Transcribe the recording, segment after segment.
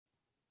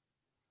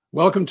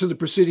Welcome to the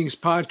Proceedings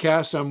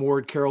podcast. I'm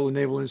Ward Carroll, the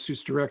Naval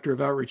Institute's Director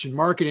of Outreach and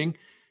Marketing.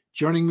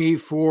 Joining me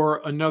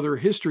for another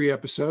history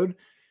episode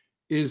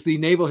is the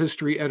Naval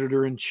History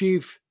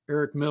Editor-in-Chief,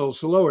 Eric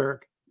Mills. Hello,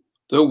 Eric.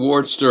 The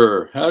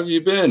Wardster. How have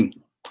you been?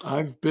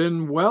 I've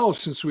been well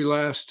since we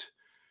last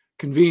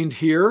convened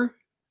here.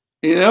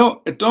 You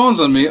know, it dawns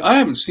on me, I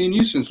haven't seen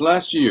you since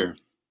last year.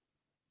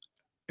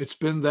 It's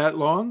been that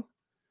long?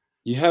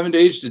 You haven't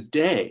aged a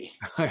day.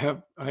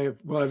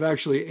 I've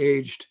actually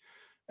aged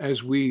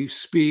as we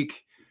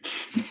speak.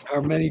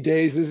 How many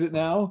days is it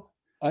now?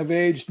 I've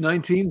aged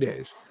 19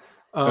 days.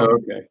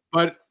 Okay.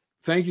 But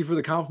thank you for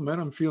the compliment.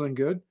 I'm feeling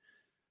good.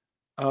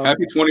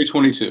 Happy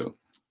 2022.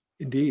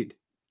 Indeed.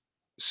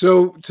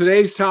 So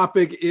today's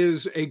topic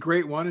is a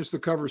great one. It's the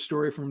cover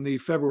story from the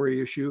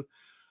February issue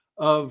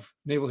of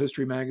Naval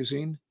History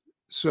Magazine.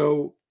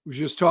 So I was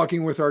just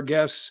talking with our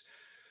guests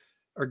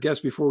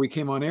before we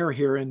came on air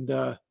here,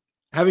 and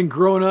having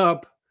grown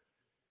up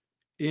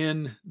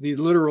in the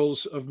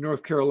littorals of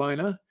North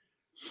Carolina,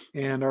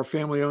 and our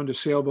family owned a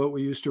sailboat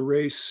we used to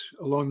race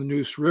along the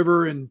Neuse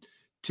River and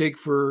take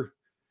for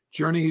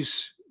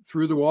journeys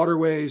through the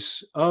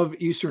waterways of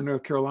Eastern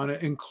North Carolina,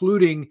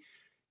 including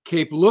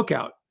Cape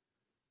Lookout.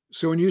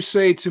 So when you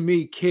say to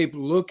me Cape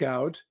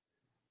Lookout,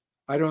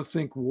 I don't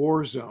think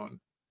war zone,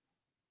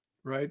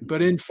 right?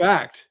 But in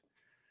fact,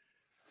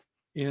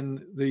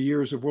 in the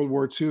years of World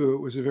War II,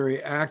 it was a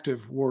very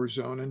active war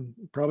zone, and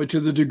probably to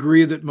the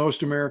degree that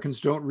most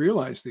Americans don't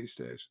realize these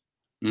days.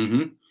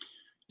 Mm-hmm.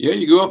 Yeah,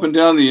 you go up and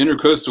down the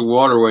intercoastal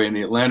waterway in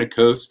the Atlantic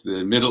coast,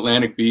 the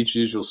mid-Atlantic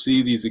beaches, you'll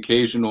see these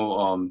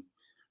occasional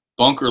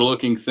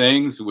bunker-looking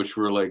things, which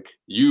were like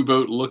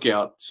U-boat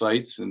lookout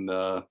sites, and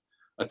a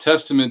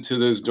testament to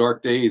those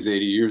dark days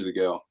 80 years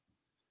ago.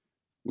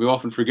 We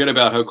often forget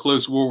about how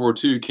close World War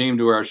II came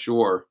to our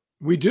shore.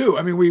 We do.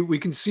 I mean, we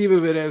conceive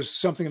of it as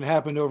something that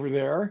happened over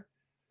there,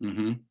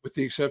 with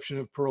the exception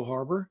of Pearl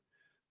Harbor.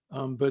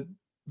 But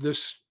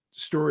this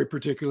story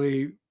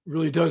particularly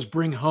really does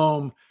bring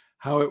home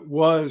how it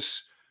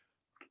was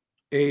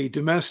a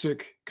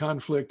domestic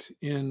conflict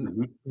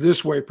in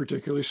this way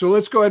particularly. So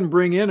let's go ahead and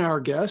bring in our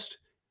guest.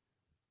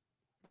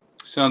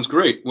 Sounds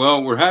great.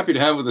 Well, we're happy to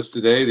have with us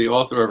today the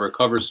author of our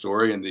cover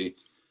story and the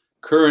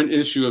current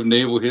issue of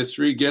Naval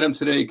History. Get them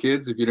today,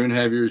 kids, if you don't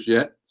have yours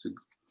yet. It's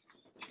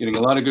getting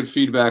a lot of good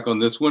feedback on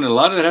this one, and a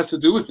lot of that has to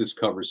do with this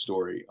cover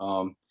story.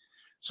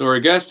 So our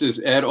guest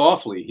is Ed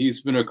Offley.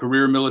 He's been a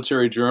career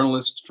military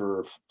journalist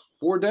for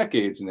 4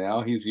 decades now.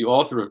 He's the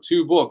author of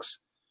 2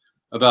 books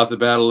about the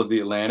Battle of the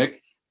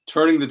Atlantic: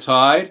 Turning the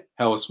Tide,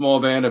 How a Small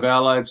Band of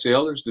Allied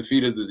Sailors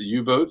Defeated the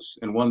U-Boats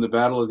and Won the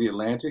Battle of the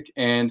Atlantic,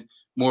 and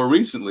more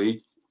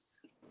recently,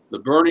 The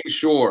Burning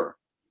Shore,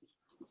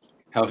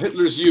 How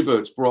Hitler's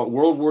U-Boats Brought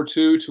World War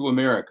II to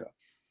America.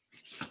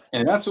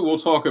 And that's what we'll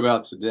talk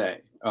about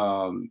today.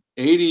 80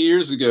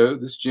 years ago,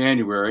 this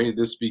January,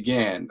 this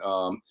began.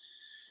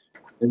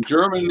 In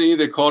Germany,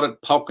 they called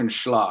it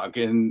Paukenschlag.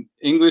 In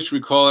English,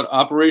 we call it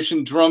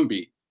Operation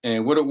Drumbeat.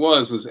 And what it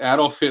was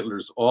Adolf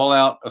Hitler's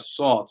all-out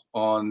assault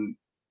on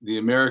the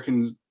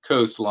American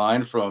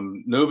coastline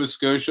from Nova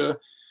Scotia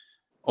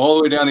all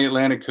the way down the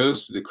Atlantic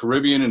coast to the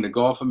Caribbean and the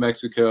Gulf of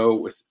Mexico,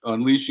 with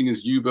unleashing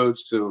his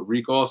U-boats to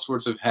wreak all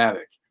sorts of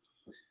havoc.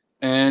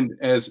 And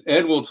as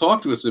Ed will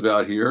talk to us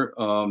about here,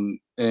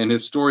 and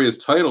his story is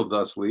titled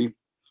thusly,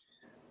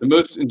 the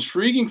most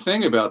intriguing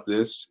thing about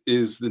this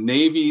is the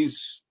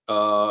Navy's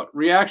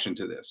reaction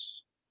to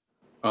this.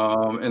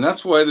 And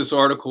that's why this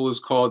article is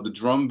called The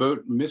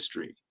Drumboat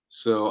Mystery.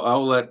 So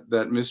I'll let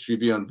that mystery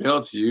be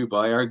unveiled to you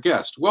by our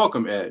guest.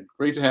 Welcome, Ed.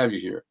 Great to have you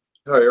here.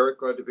 Hi, Eric.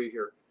 Glad to be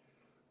here.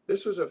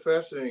 This was a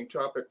fascinating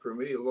topic for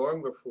me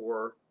long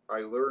before I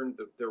learned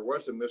that there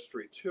was a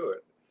mystery to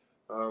it.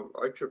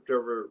 I tripped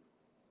over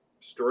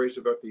stories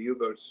about the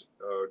U-boats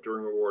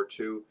during World War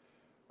II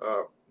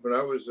when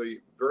I was a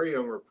very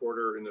young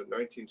reporter in the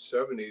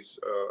 1970s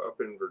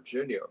up in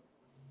Virginia.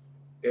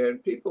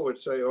 And people would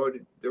say, oh,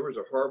 there was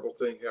a horrible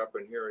thing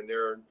happened here and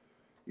there. And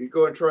you'd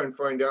go and try and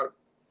find out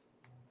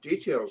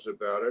details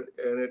about it.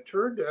 And it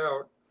turned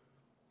out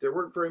there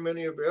weren't very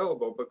many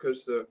available,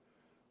 because the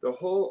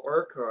whole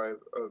archive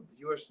of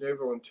U.S.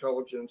 naval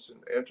intelligence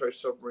and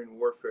anti-submarine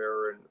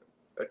warfare and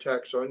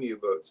attacks on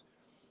U-boats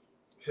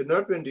had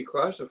not been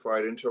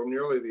declassified until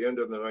nearly the end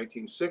of the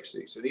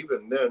 1960s. And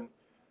even then,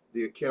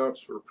 the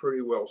accounts were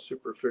pretty well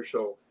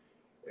superficial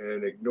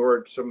and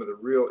ignored some of the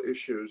real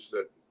issues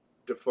that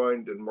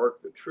defined and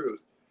marked the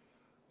truth.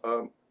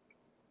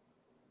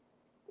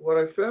 What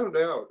I found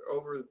out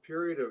over the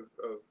period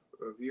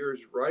of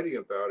years writing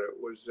about it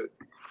was that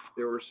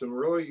there were some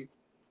really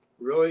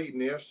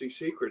nasty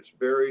secrets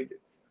buried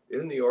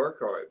in the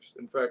archives.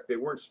 In fact, they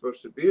weren't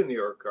supposed to be in the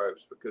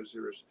archives, because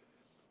there was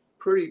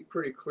pretty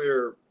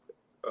clear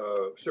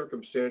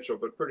circumstantial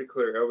but pretty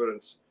clear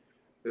evidence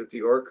that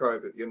the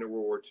archive at the end of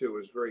World War II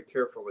was very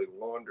carefully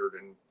laundered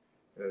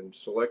and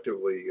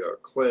selectively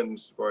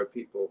cleansed by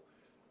people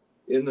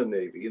in the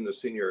Navy, in the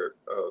senior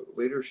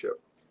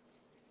leadership.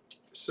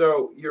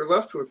 So you're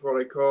left with what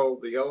I call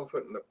the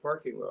elephant in the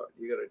parking lot.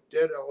 You got a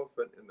dead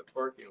elephant in the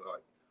parking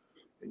lot.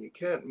 and you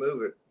can't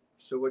move it.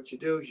 So what you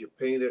do is you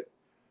paint it,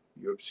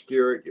 you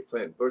obscure it, you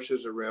plant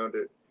bushes around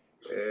it,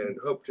 and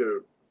hope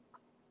to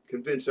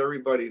convince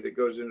everybody that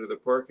goes into the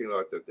parking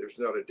lot that there's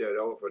not a dead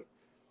elephant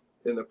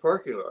in the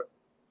parking lot.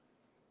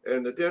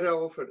 And the dead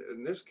elephant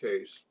in this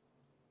case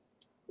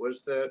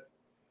was that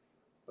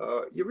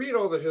you read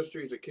all the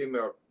histories that came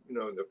out, in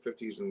the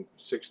 50s and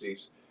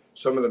 60s,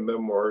 some of the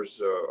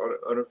memoirs,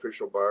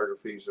 unofficial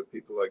biographies of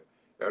people like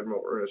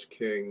Admiral Ernest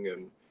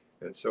King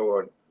and so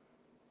on.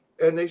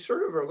 And they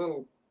sort of are a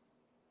little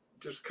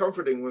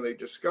discomforting when they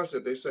discuss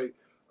it. They say,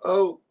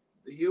 oh,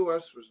 the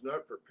U.S. was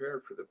not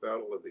prepared for the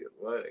Battle of the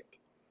Atlantic.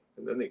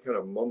 And then they kind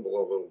of mumble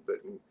a little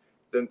bit and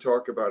then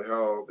talk about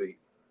how the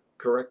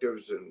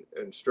correctives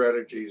and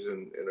strategies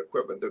and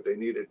equipment that they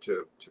needed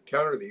to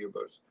counter the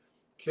U-boats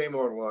came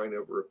online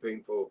over a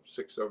painful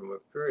 6-7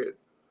 month period.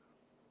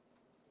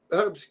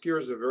 That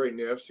obscures a very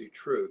nasty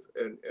truth.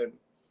 And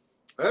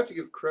I have to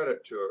give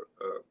credit to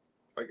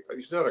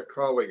he's not a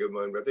colleague of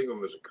mine, but I think of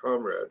him as a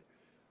comrade,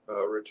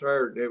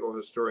 retired naval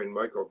historian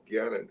Michael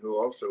Gannon, who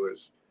also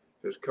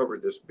has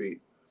covered this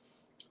beat.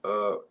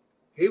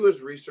 He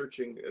was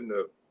researching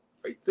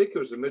I think it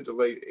was the mid to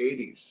late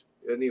 80s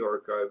in the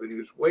archive, and he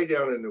was way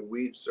down in the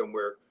weeds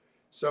somewhere,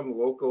 some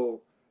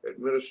local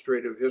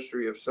administrative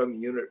history of some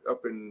unit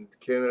up in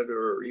Canada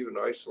or even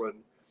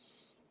Iceland.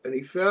 And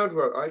he found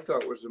what I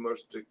thought was the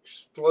most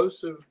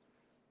explosive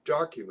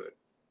document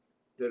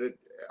that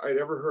I'd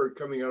ever heard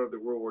coming out of the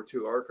World War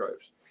II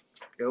archives.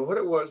 And what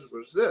it was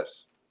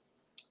this.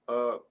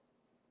 2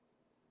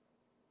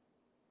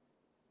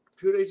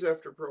 days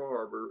after Pearl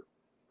Harbor,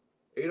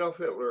 Adolf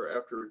Hitler,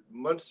 after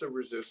months of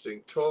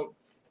resisting, told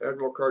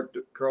Admiral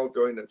Karl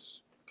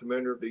Dönitz,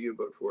 commander of the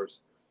U-boat force,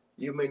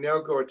 you may now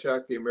go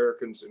attack the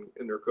Americans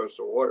in their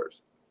coastal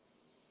waters.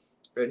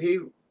 And he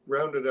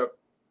rounded up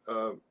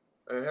a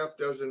half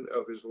dozen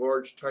of his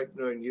large Type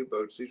 9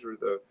 U-boats. These were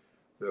the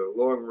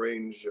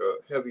long-range,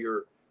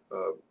 heavier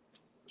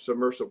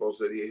submersibles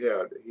that he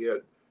had.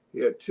 He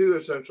had two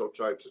essential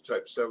types, the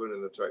Type 7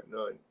 and the Type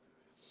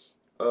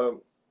 9.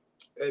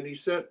 And he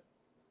sent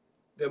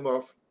them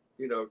off,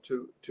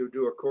 to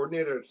do a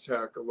coordinated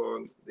attack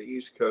along the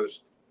East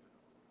Coast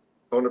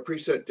on a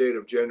preset date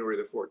of January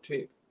the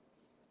 14th.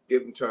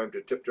 Give them time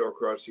to tiptoe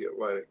across the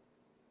Atlantic.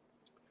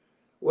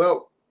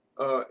 Well,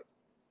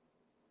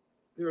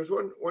 there was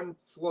one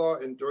flaw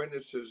in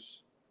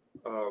Dönitz's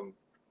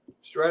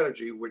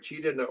strategy, which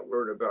he did not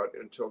learn about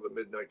until the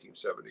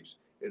mid-1970s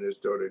in his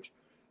dotage,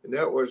 and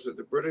that was that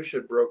the British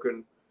had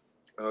broken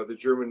the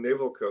German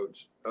naval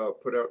codes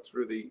put out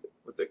through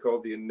what they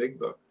called the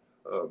Enigma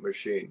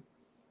machine.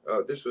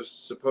 This was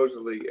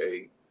supposedly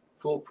a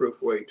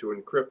foolproof way to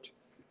encrypt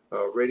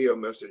radio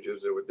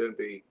messages that would then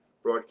be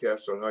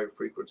broadcast on high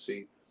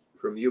frequency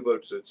from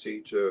U-boats at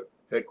sea to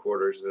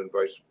headquarters and then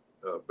vice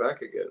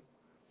back again.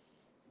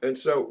 And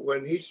so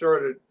when he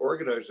started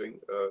organizing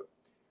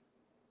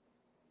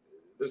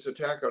this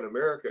attack on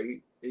America,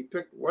 he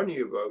picked one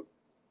U-boat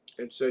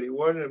and said he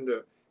wanted him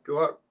to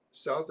go out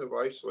south of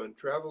Iceland,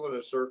 travel in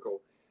a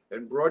circle,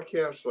 and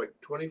broadcast like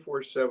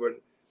 24/7,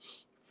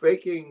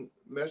 faking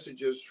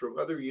messages from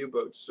other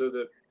U-boats, so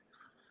that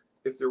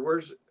if there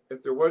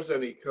was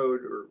any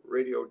code or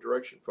radio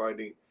direction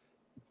finding,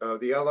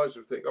 the Allies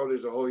would think, oh,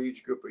 there's a whole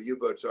huge group of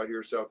U-boats out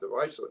here south of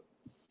Iceland.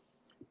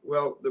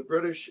 Well, the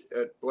British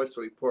at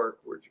Bletchley Park,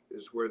 which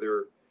is where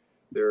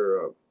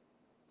their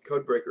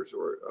code breakers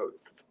were,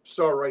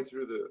 saw right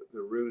through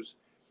the ruse,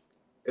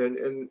 and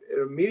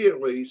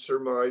immediately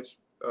surmised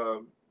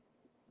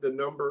the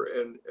number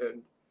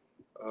and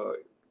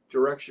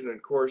direction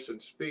and course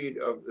and speed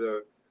of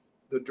the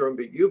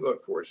Drumbeat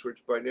U-boat force,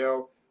 which by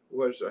now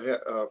was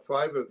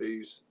 5 of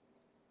these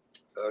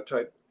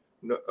Type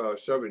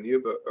 7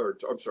 U-boat, or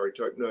I'm sorry,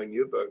 Type 9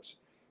 U-boats,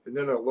 and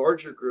then a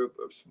larger group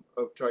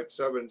of Type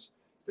 7s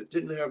that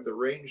didn't have the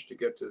range to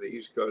get to the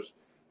East Coast,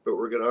 but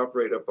were going to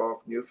operate up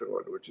off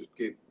Newfoundland, which is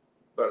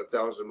about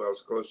 1,000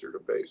 miles closer to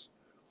base.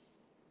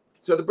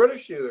 So the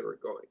British knew they were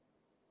going,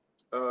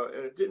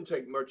 and it didn't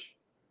take much,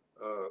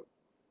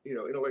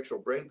 intellectual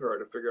brain power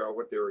to figure out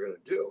what they were going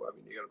to do. I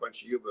mean, you got a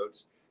bunch of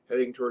U-boats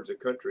heading towards a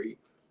country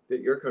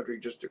that your country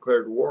just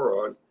declared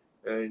war on,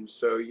 and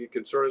so you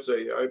can sort of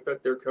say, I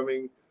bet they're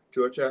coming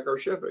to attack our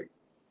shipping.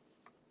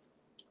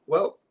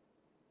 Well,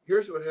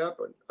 here's what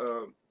happened.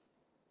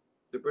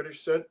 The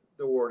British sent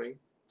the warning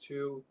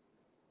to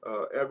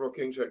Admiral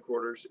King's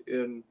headquarters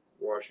in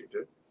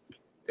Washington,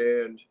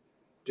 and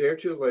a day or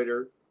two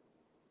later,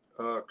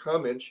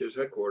 Comminch, his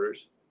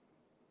headquarters,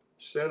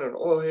 sent an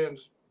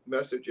all-hands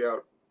message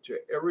out to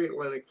every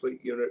Atlantic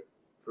Fleet unit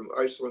from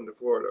Iceland to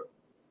Florida.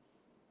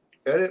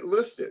 And it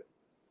listed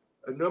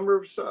a number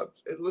of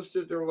subs. It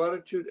listed their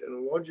latitude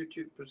and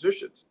longitude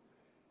positions.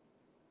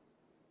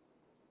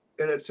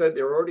 And it said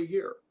they're already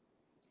here.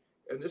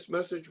 And this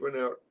message went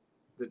out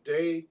the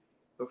day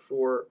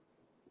before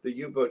the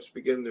U-boats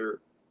began their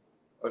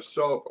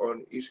assault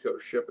on East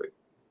Coast shipping.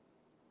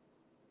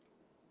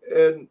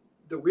 And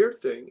the weird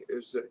thing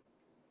is that,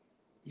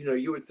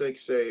 you would think,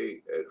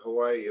 say, at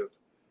Hawaii, if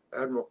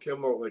Admiral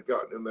Kimmel had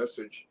gotten a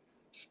message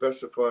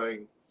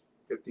specifying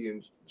if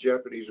the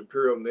Japanese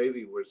Imperial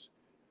Navy was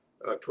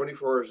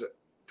 24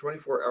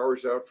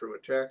 hours out from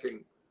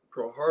attacking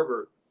Pearl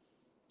Harbor,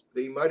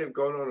 they might have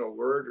gone on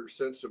alert or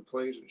sent some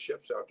planes and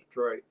ships out to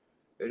try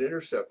and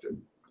intercept it.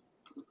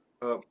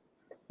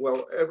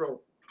 Well,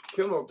 Admiral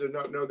Kimmel did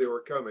not know they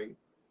were coming.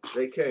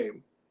 They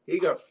came. He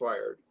got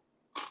fired.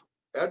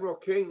 Admiral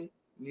King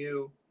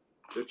knew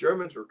the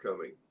Germans were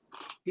coming.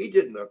 He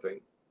did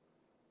nothing,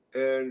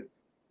 and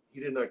he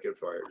did not get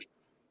fired.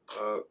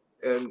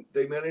 And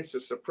they managed to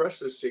suppress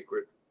this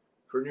secret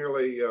for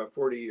nearly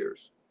 40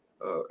 years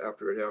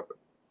after it happened.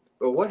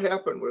 But what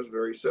happened was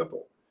very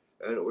simple,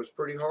 and it was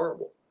pretty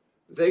horrible.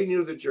 They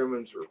knew the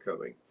Germans were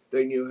coming.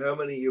 They knew how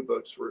many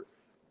U-boats were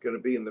going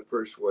to be in the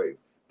first wave.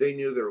 They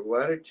knew their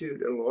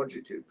latitude and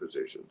longitude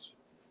positions.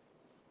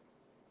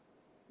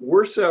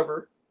 Worse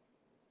ever,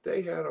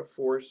 they had a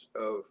force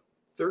of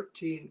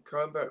 13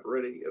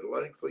 combat-ready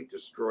Atlantic Fleet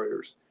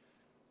destroyers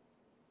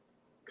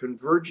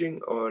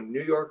converging on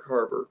New York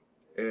Harbor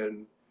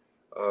and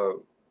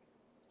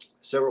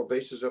several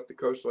bases up the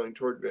coastline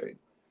toward Maine.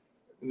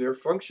 And their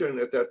function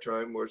at that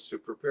time was to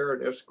prepare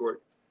an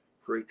escort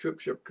for a troop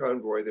ship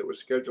convoy that was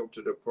scheduled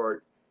to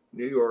depart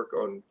New York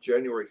on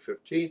January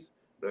 15th,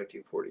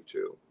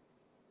 1942.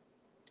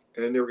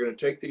 And they were going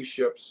to take these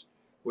ships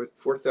with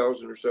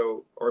 4,000 or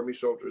so Army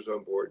soldiers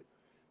on board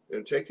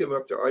and take them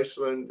up to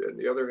Iceland and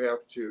the other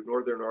half to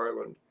Northern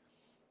Ireland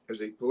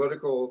as a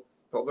political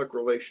public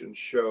relations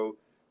show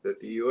that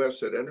the U.S.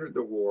 had entered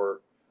the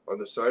war on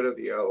the side of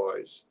the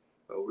Allies.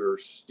 We were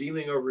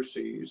steaming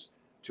overseas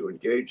to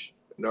engage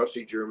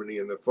Nazi Germany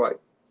in the fight,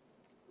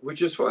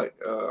 which is fine.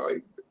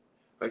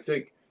 I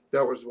think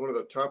that was one of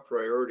the top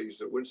priorities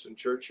that Winston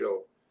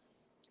Churchill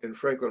and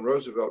Franklin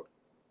Roosevelt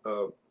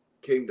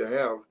came to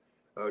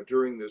have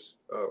during this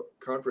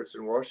conference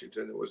in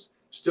Washington. It was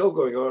still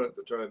going on at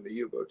the time the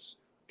U-boats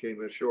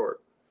came ashore.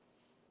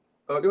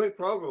 The only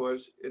problem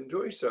was, in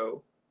doing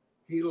so,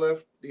 he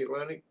left the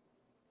Atlantic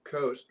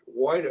coast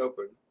wide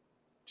open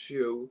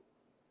to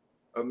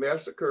a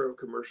massacre of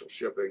commercial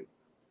shipping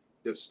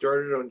that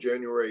started on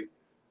January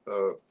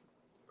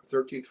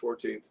 13th,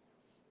 14th,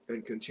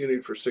 and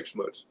continued for 6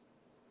 months.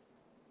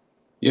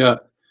 Yeah,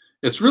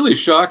 it's really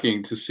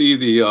shocking to see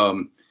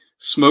the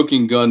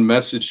smoking gun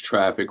message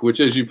traffic, which,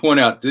 as you point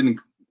out,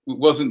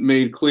 wasn't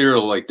made clear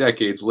like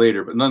decades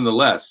later, but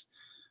nonetheless,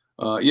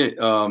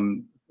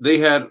 they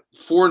had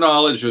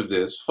foreknowledge of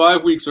this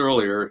 5 weeks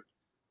earlier.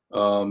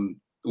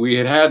 We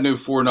had no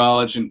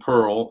foreknowledge in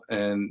Pearl,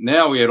 and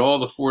now we had all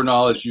the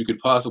foreknowledge you could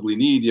possibly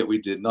need, yet we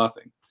did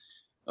nothing.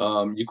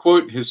 You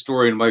quote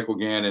historian Michael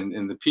Gannon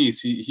in the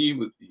piece. He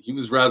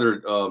was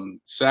rather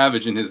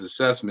savage in his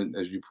assessment,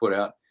 as you put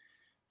out.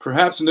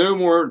 Perhaps no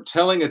more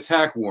telling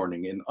attack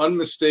warning in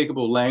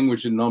unmistakable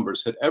language and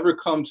numbers had ever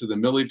come to the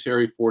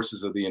military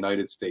forces of the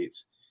United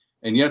States,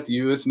 and yet the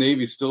U.S.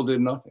 Navy still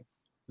did nothing.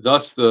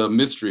 Thus, the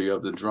mystery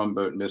of the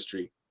drumboat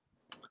mystery.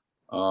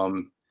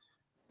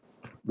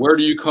 Where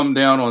do you come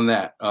down on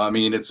that? I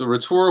mean, it's a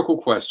rhetorical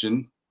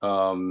question.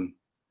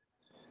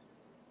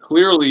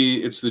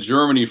 Clearly, it's the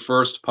Germany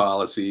first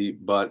policy,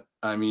 but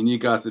I mean, you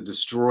got the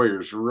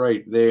destroyers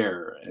right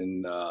there,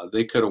 and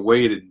they could have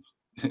waited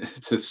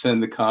to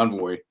send the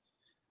convoy.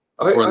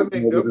 I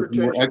make no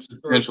pretensions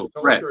towards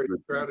military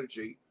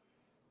strategy,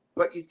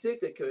 but you'd think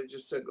they could have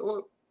just said,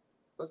 "Oh,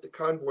 let the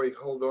convoy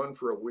hold on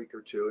for a week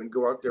or two and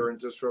go out there and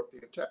disrupt the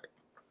attack."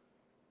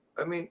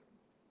 I mean,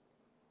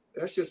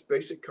 that's just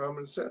basic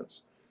common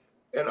sense.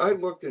 And I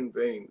looked in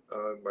vain.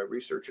 My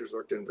researchers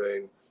looked in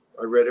vain.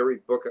 I read every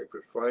book I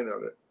could find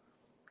on it.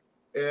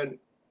 And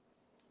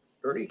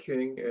Ernie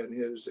King and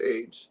his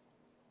aides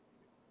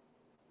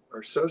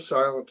are so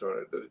silent on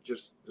it that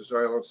the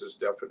silence is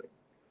deafening.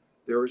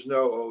 There was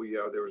no, oh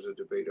yeah, there was a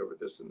debate over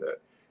this and that.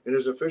 In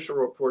his official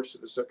reports to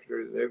the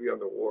Secretary of the Navy on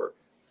the war,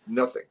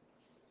 nothing.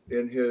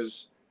 In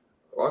his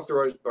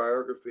authorized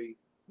biography,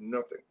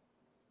 nothing.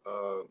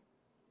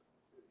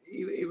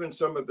 Even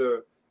some of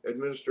the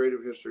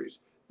administrative histories,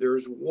 there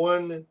is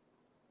one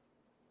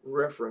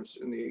reference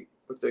in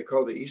what they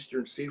call the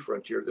Eastern Sea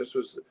Frontier. This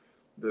was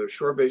the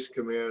shore-based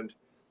command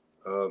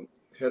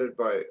headed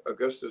by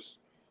Augustus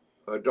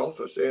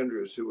Adolphus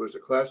Andrews, who was a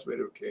classmate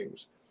of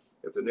King's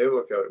at the Naval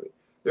Academy.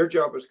 Their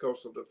job was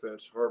coastal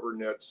defense, harbor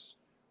nets,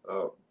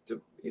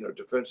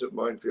 defensive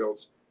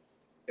minefields,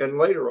 and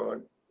later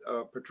on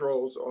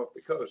patrols off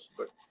the coast.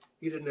 But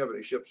he didn't have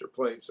any ships or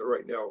planes, so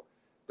right now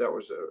that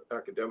was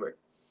academic.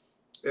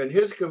 And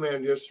his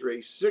command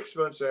history, 6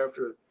 months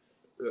after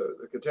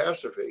the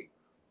catastrophe,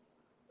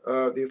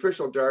 the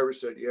official diary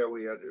said, "Yeah,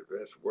 we had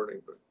advance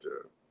warning, but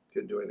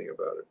couldn't do anything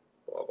about it."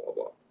 Blah blah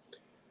blah.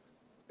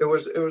 It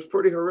was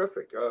pretty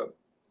horrific.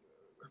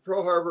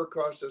 Pearl Harbor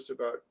cost us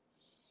about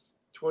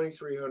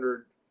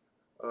 2,300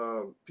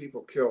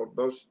 people killed.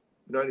 Most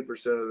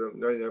 90% of them,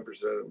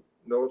 99% of them,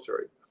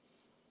 military.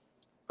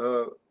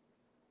 The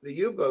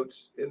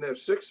U-boats in the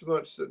 6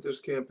 months that this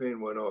campaign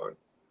went on,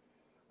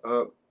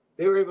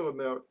 they were able to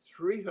mount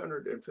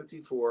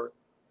 354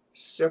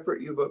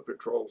 separate U-boat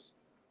patrols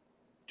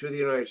to the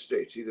United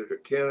States, either to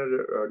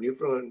Canada,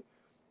 Newfoundland,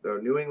 the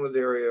New England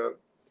area,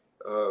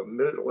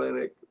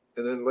 mid-Atlantic,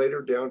 and then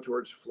later down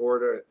towards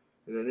Florida,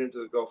 and then into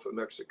the Gulf of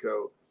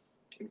Mexico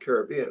and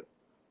Caribbean.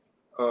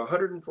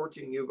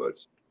 114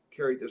 U-boats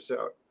carried this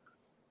out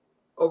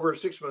over a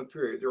 6-month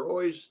period. They're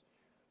always,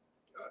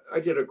 I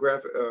did a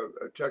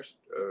text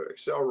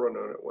Excel run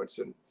on it once,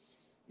 and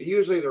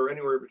usually there are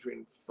anywhere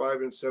between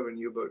 5 and 7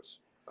 U-boats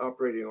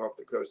operating off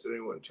the coast at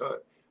any one time,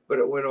 but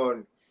it went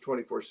on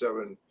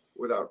 24/7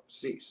 without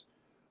cease.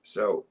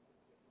 So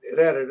it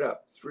added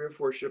up, 3 or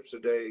 4 ships a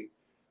day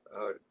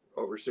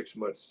over 6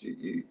 months.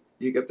 You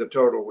get the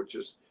total, which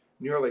is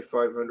nearly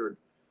 500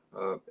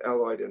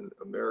 Allied and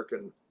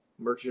American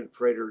merchant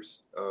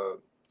freighters,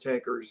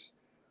 tankers,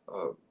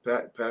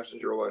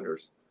 passenger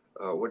liners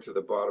went to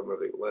the bottom of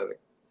the Atlantic.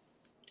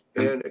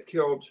 And it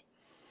killed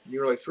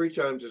nearly 3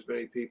 times as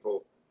many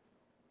people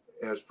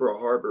as Pearl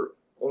Harbor,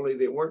 only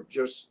they weren't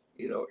just,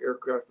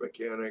 aircraft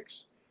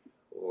mechanics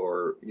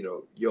or,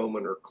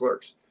 yeomen or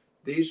clerks.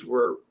 These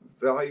were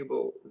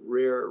valuable,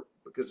 rare,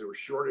 because there were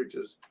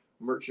shortages,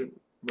 merchant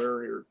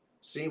mariner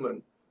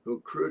seamen who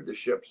crewed the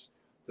ships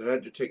that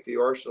had to take the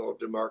arsenal of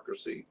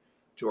democracy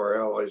to our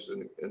allies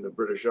in the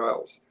British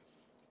Isles.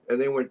 And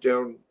they went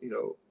down,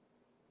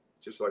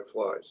 just like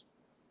flies.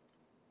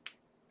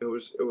 It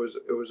was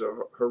a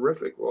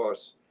horrific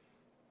loss.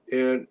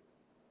 And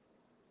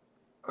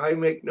I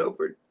make no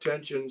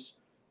pretensions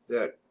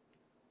that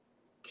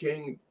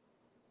King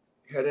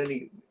had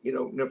any,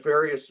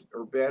 nefarious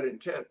or bad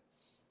intent.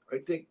 I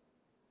think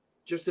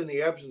just in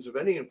the absence of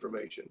any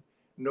information,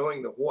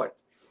 knowing the what,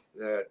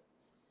 that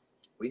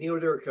we knew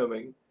they were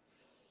coming,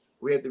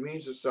 we had the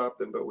means to stop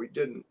them, but we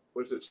didn't.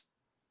 Was it?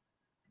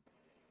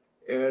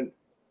 And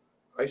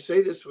I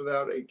say this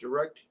without a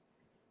direct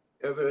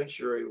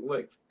evidentiary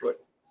link,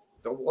 but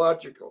the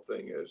logical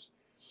thing is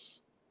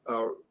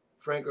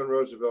Franklin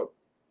Roosevelt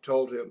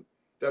told him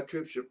that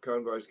troopship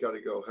convoy's got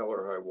to go hell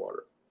or high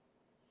water.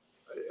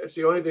 It's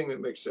the only thing that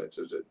makes sense,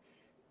 is that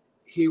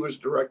he was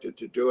directed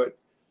to do it,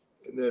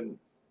 and then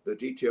the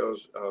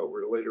details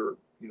were later,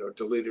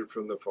 deleted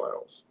from the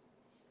files.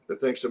 But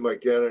thanks to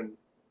Mike Gannon,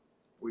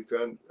 we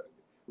found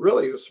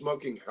really the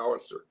smoking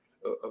howitzer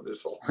of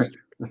this whole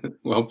story.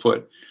 Well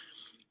put.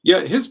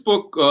 Yeah, his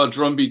book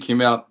Drumbeat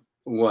came out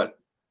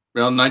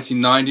around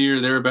 1990 or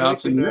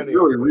thereabouts, and it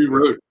really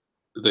rewrote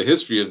the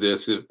history of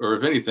this, or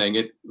if anything,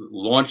 it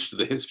launched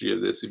the history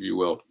of this, if you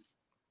will.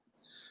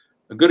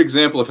 A good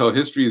example of how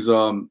history is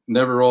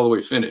never all the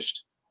way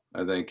finished,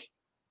 I think.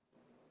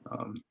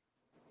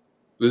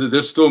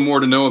 There's still more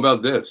to know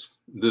about this.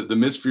 The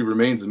mystery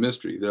remains a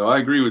mystery. Though I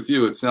agree with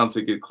you, it sounds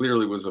like it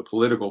clearly was a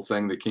political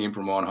thing that came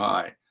from on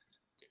high.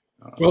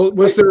 Well,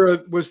 was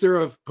there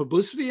a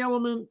publicity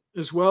element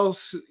as well?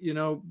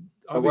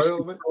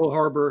 Obviously Pearl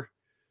Harbor,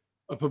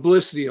 a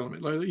publicity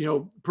element.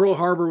 Pearl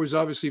Harbor was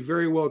obviously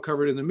very well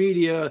covered in the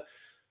media,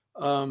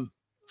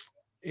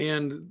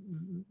 and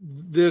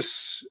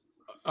this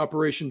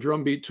Operation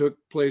Drumbeat took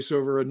place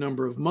over a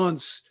number of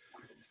months.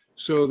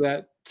 So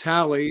that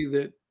tally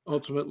that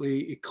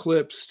ultimately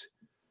eclipsed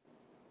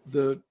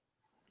the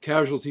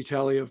casualty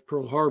tally of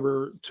Pearl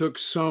Harbor took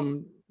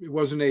it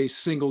wasn't a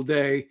single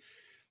day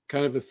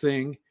kind of a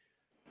thing.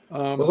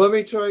 Well, let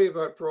me tell you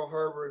about Pearl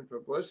Harbor and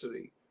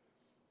publicity.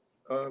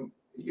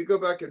 You go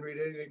back and read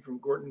anything from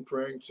Gordon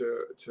Prang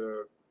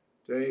to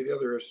any of the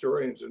other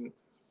historians, and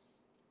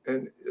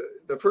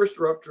the first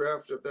rough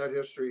draft of that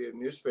history in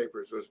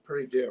newspapers was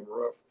pretty damn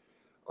rough.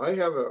 I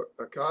have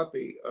a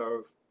copy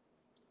of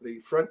the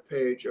front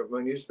page of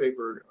my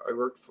newspaper I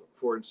worked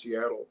for in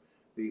Seattle,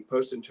 the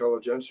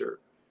Post-Intelligencer.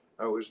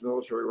 I was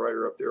military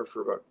writer up there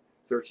for about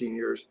 13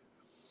 years.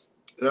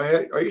 And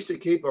I used to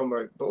keep on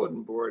my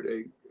bulletin board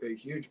a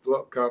huge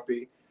blow-up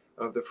copy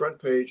of the front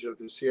page of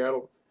the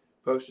Seattle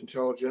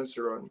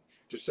Post-Intelligencer on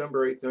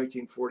December 8th,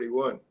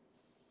 1941.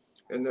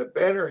 And the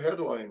banner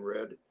headline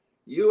read,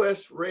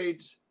 U.S.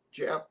 raids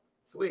Jap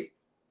fleet.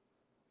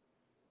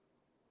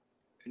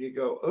 And you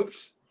go,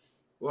 oops.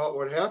 Well,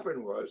 what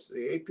happened was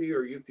the AP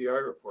or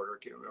UPI reporter,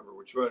 I can't remember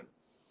which one,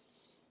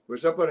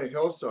 was up on a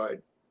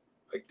hillside.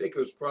 I think it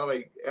was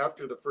probably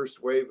after the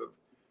first wave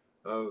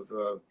of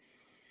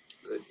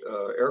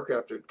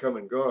aircraft had come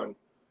and gone.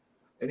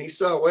 And he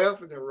saw way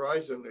off in the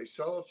horizon a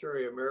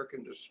solitary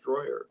American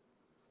destroyer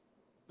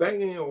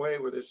banging away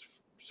with his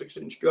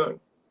 6-inch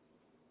gun.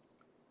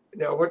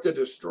 Now, what the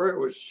destroyer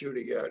was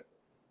shooting at,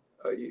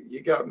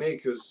 you got me,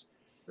 because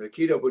the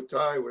Kido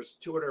Butai was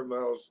 200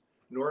 miles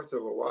north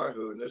of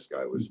Oahu, and this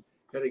guy was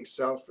heading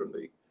south from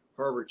the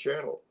harbor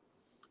channel.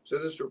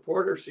 So this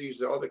reporter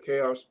sees all the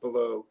chaos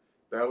below,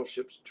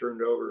 battleships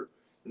turned over,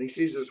 and he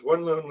sees this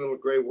one lone little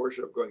gray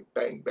warship going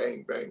bang,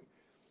 bang, bang.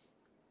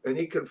 And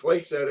he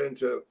conflates that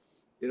into,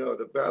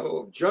 the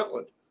Battle of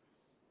Jutland.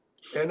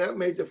 And that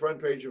made the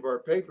front page of our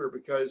paper,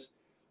 because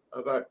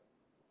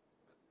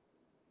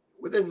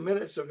within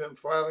minutes of him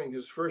filing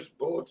his first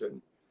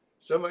bulletin,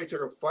 somebody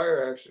took a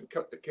fire axe and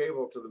cut the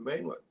cable to the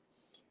mainland.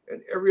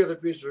 And every other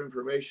piece of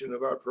information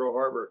about Pearl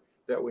Harbor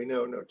that we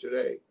know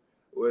today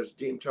was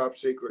deemed top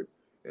secret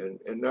and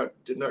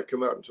did not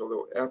come out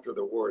until after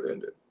the war had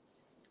ended.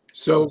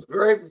 So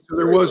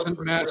there wasn't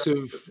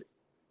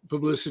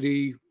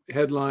publicity,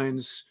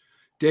 headlines,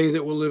 day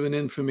that will live in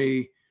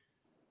infamy,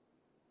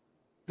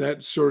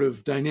 that sort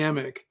of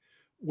dynamic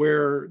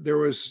where there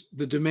was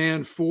the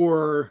demand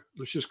for,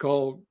 let's just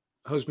call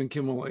husband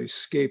Kimmel a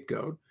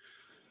scapegoat.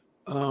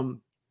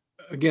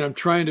 Again, I'm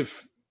trying to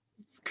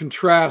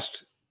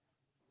contrast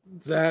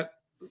that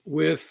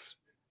with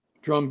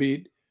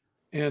Drumbeat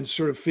and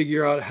sort of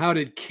figure out how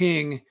did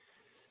King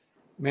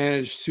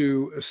manage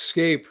to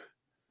escape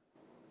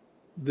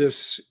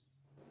this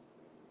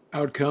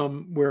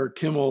outcome where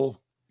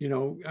Kimmel, you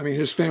know, I mean,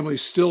 his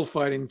family's still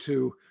fighting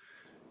to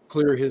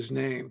clear his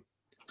name.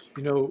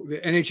 You know, the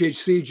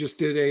NHHC just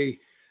did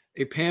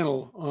a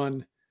panel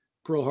on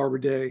Pearl Harbor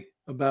Day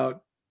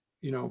about,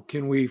 you know,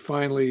 can we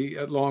finally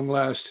at long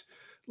last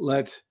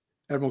let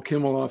Admiral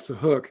Kimmel off the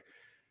hook?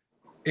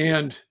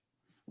 And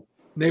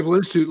Naval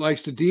Institute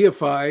likes to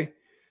deify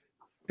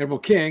Admiral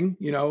King,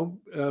 you know,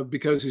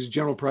 because he's a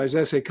General Prize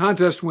Essay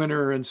Contest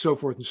winner and so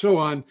forth and so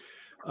on.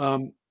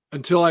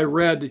 Until I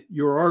read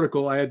your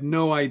article, I had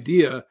no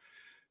idea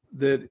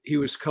that he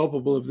was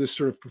culpable of this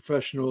sort of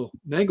professional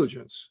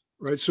negligence,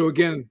 right? So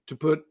again,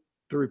 to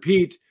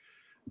repeat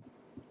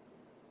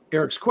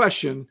Eric's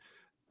question,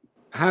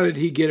 how did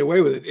he get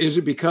away with it? Is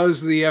it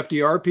because of the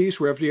FDR piece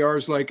where FDR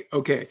is like,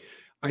 okay,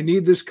 I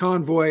need this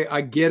convoy.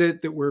 I get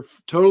it that we're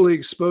totally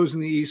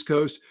exposing the East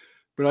Coast,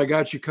 but I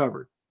got you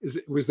covered.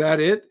 Was that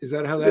it? Is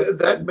that how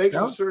that makes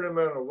a certain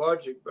amount of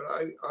logic, but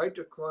I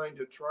declined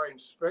to try and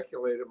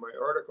speculate in my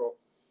article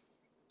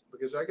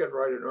because I could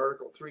write an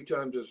article 3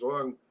 times as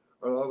long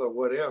on all the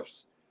what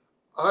ifs.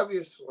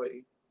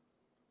 Obviously,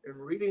 in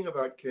reading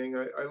about King,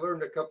 I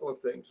learned a couple of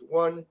things.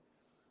 One,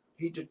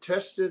 he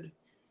detested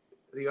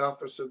the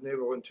Office of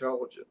Naval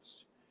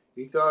Intelligence.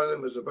 He thought of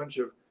them as a bunch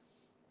of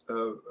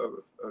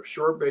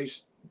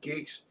shore-based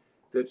geeks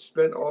that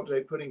spent all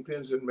day putting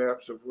pins in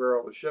maps of where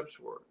all the ships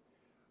were.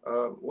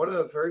 One of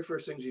the very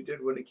first things he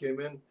did when he came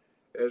in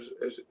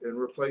and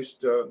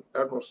replaced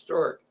Admiral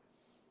Stark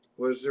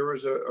was there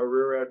was a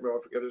rear admiral,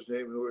 I forget his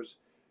name, who was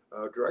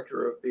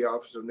director of the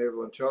Office of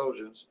Naval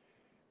Intelligence.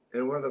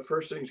 And one of the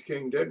first things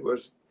King did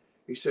was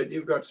he said,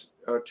 "You've got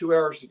 2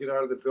 hours to get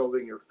out of the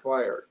building, you're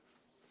fired."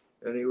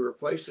 And he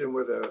replaced him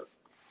with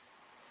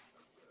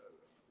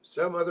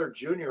some other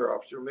junior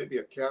officer, maybe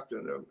a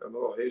captain, I'm a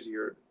little hazy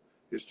here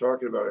just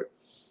talking about it,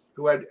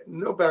 who had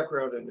no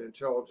background in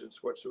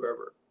intelligence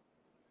whatsoever.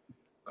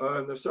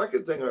 And the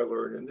second thing I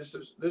learned, and this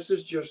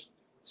is just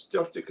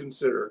stuff to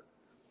consider,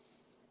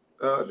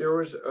 there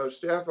was a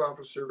staff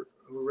officer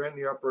who ran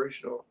the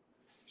operational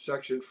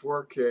section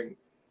for King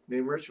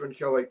named Richmond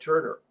Kelly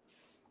Turner,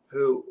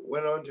 who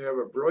went on to have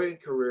a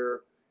brilliant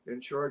career in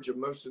charge of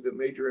most of the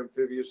major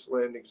amphibious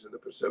landings in the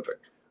Pacific,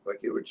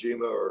 like Iwo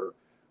Jima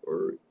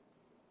or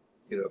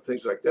you know,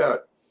 things like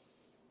that.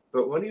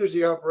 But when he was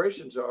the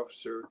operations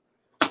officer,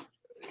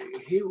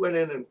 he went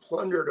in and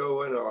plundered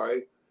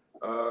ONI.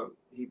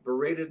 He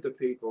berated the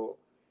people.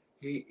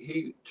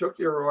 He took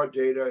their raw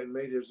data and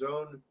made his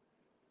own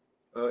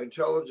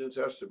intelligence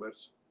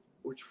estimates,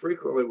 which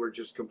frequently were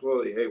just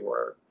completely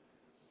haywire.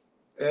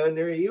 And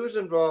he was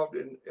involved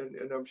in,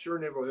 and I'm sure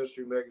Naval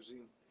History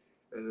Magazine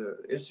and the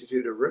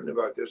Institute have written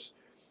about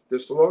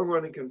this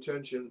long-running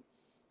contention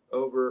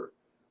over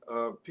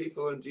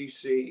people in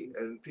DC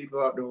and people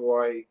out in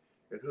Hawaii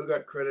and who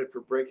got credit for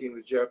breaking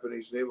the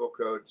Japanese naval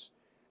codes.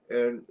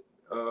 And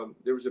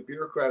there was a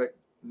bureaucratic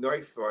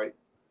knife fight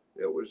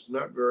that was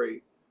not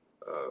very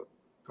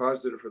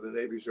positive for the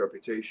Navy's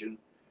reputation.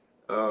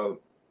 And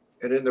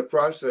in the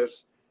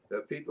process,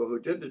 the people who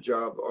did the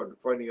job on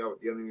finding out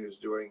what the enemy was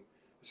doing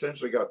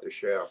essentially got the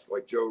shaft.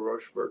 Like Joe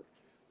Rochefort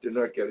did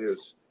not get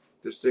his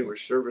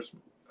Distinguished Service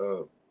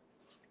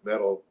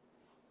Medal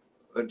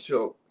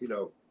until,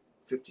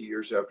 50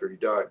 years after he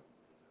died.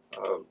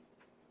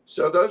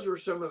 So those were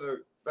some of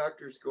the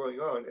factors going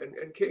on.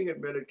 And King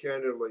admitted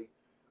candidly,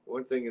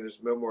 one thing in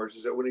his memoirs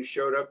is that when he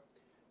showed up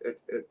at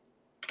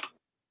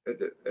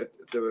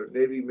the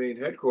Navy main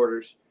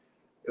headquarters,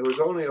 it was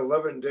only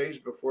 11 days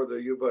before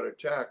the U-boat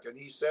attack. And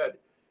he said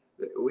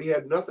that we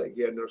had nothing.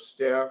 He had no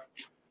staff.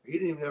 He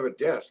didn't even have a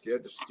desk. He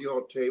had to steal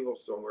a table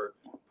somewhere,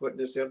 put in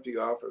this empty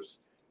office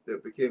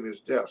that became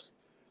his desk.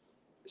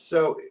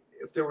 So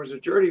if there was a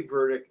jury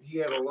verdict, he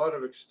had a lot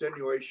of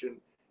extenuation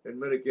and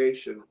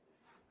mitigation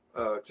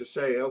to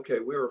say, okay,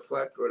 we were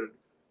flat-footed,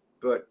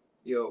 but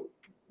we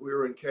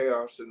were in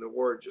chaos and the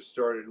war had just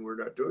started and we're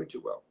not doing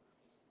too well.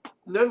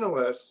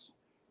 Nonetheless,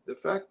 the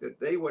fact that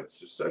they went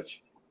to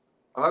such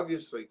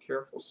obviously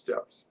careful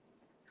steps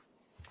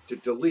to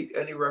delete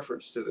any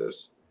reference to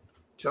this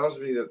tells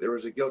me that there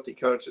was a guilty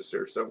conscience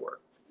there somewhere.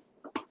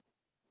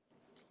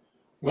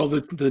 Well,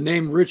 the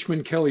name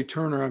Richmond Kelly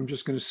Turner, I'm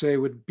just going to say,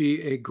 would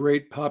be a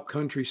great pop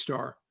country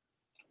star.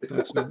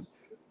 That's a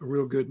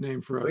real good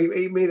name for us.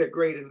 He made a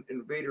great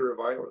invader of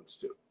islands,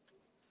 too.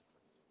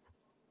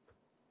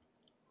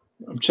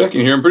 I'm checking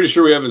here. I'm pretty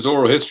sure we have his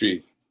oral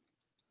history.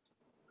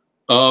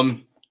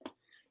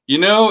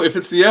 If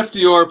it's the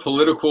FDR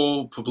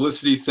political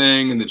publicity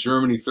thing and the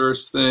Germany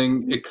thirst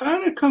thing, it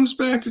kind of comes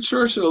back to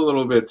Churchill a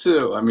little bit,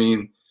 too. I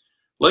mean,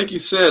 like you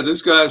said,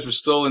 these guys were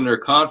still in their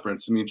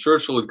conference. I mean,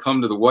 Churchill had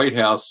come to the White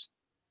House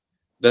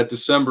that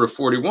December of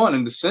 41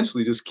 and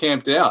essentially just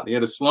camped out. He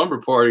had a slumber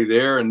party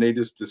there, and they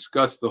just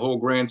discussed the whole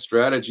grand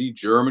strategy: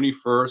 Germany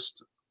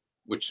first,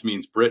 which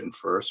means Britain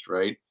first,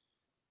 right?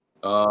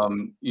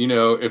 You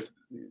know, if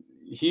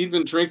he'd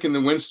been drinking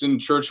the Winston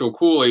Churchill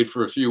Kool-Aid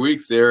for a few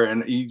weeks there,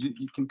 and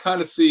you can kind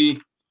of see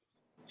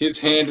his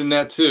hand in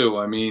that too.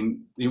 I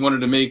mean, he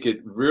wanted to make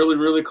it really,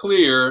 really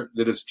clear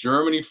that it's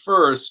Germany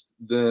first,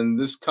 then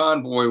this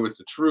convoy with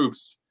the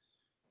troops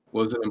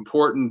was an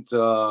important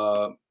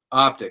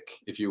optic,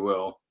 if you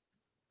will.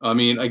 I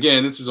mean,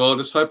 again, this is all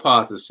just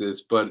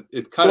hypothesis, but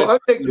it kind of... Well,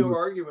 I make no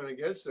argument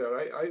against that.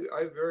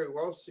 I very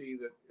well see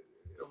that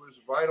it was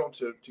vital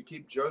to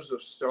keep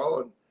Joseph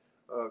Stalin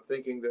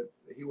thinking that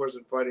he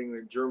wasn't fighting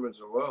the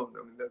Germans alone.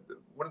 I mean,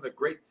 one of the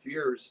great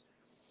fears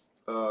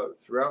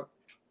throughout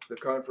the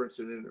conference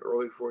and in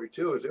early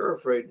 42 is they're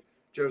afraid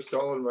Joe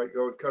Stalin might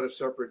go and cut a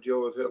separate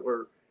deal with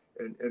Hitler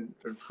and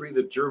free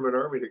the German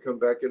army to come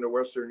back into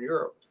Western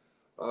Europe.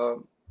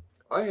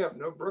 I have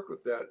no brook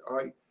with that.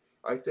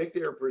 I think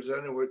they are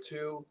presented with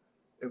two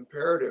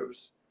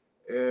imperatives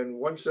and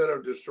one set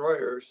of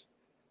destroyers,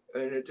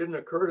 and it didn't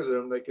occur to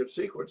them they could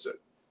sequence it.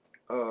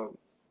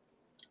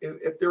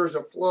 If there is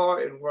a flaw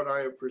in what I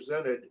have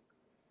presented,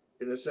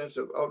 in the sense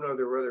of, oh no,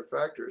 there were other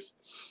factors,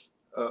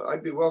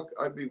 I'd be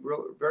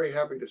very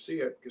happy to see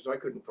it, because I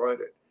couldn't find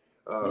it.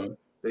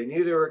 They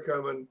knew they were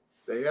coming.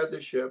 They had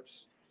the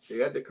ships. They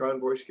had the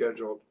convoy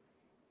scheduled.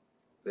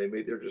 They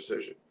made their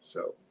decision.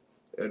 So,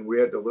 and we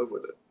had to live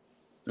with it.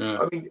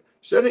 I mean,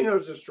 sending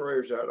those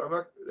destroyers out,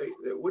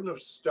 they wouldn't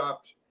have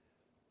stopped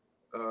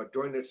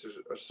Doinetz's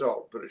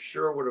assault, but it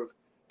sure would have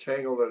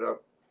tangled it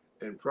up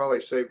and probably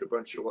saved a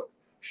bunch of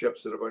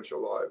ships and a bunch of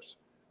lives.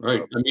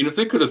 Right. I mean, if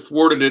they could have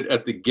thwarted it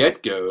at the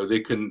get-go,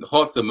 they could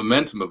halt the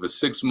momentum of a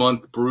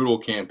 6-month brutal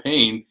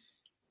campaign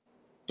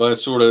by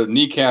sort of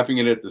kneecapping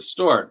it at the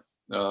start.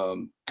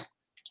 And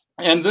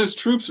those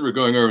troops that were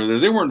going over there,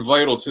 they weren't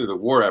vital to the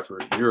war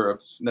effort in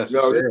Europe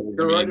necessarily. No,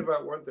 you're right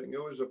about one thing.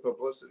 It was a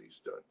publicity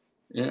stunt.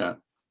 Yeah.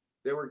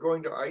 They were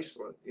going to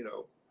Iceland, you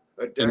know,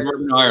 a dagger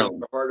in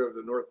the heart of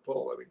the North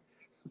Pole. I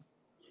mean,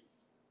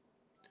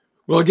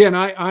 well, again,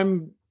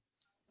 I'm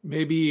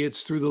maybe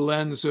it's through the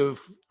lens of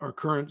our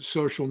current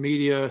social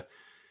media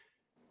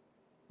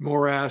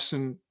morass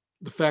and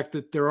the fact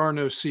that there are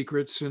no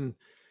secrets. And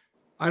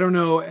I don't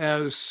know,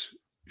 as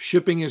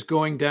shipping is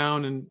going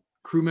down and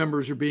crew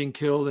members are being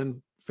killed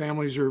and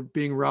families are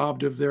being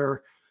robbed of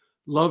their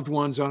loved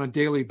ones on a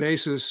daily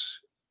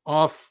basis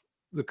off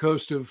the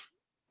coast of,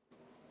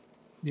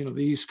 you know,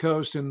 the East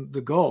Coast and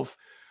the Gulf,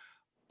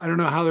 I don't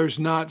know how there's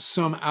not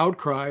some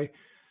outcry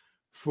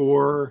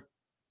for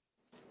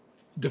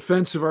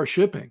defense of our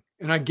shipping.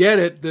 And I get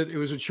it that it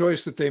was a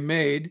choice that they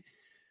made.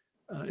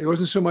 It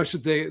wasn't so much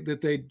that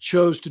they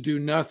chose to do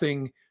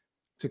nothing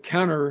to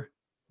counter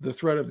the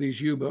threat of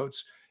these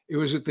U-boats. It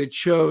was that they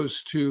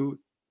chose to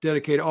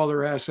dedicate all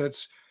their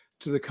assets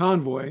to the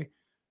convoy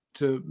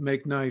to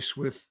make nice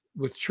with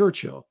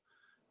Churchill.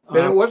 And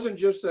it wasn't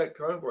just that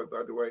convoy,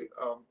 by the way.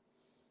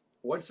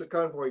 Once the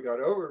convoy got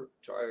over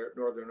to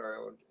Northern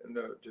Ireland and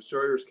the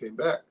destroyers came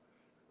back,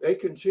 they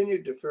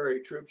continued to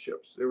ferry troop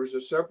ships. There was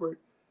a separate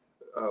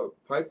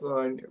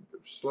pipeline,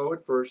 slow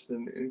at first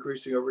and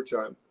increasing over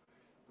time,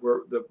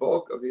 where the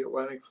bulk of the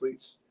Atlantic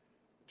Fleet's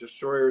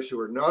destroyers who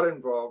were not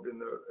involved in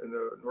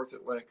the North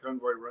Atlantic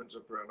convoy runs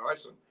up around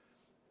Iceland,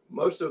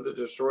 most of the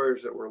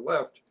destroyers that were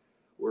left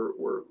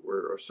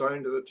were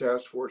assigned to the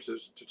task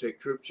forces to take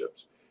troop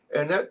ships.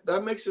 And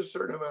that makes a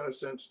certain amount of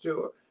sense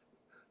too.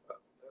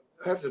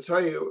 I have to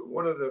tell you,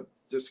 one of the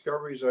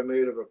discoveries I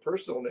made of a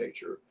personal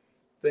nature,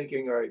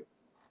 thinking I,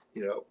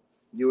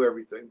 knew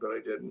everything, but I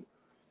didn't.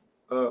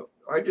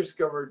 I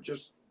discovered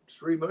just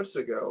 3 months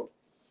ago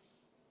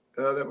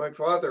that my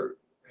father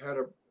had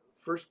a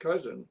first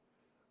cousin.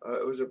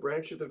 It was a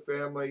branch of the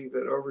family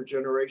that over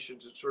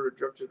generations had sort of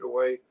drifted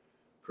away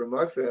from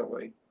my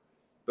family,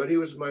 but he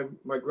was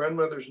my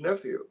grandmother's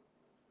nephew.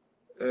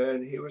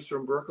 And he was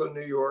from Brooklyn,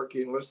 New York.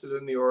 He enlisted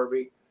in the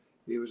Army.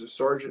 He was a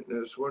sergeant in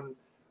this one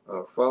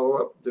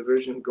follow-up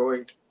division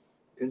going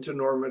into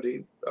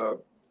Normandy,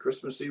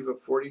 Christmas Eve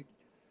of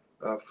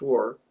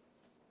 44.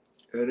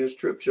 And his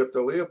troop ship, the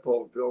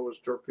Leopoldville, was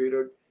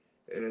torpedoed,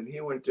 and he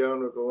went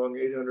down with along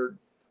 800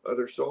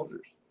 other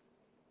soldiers.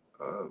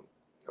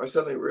 I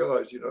suddenly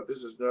realized,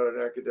 this is not an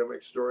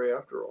academic story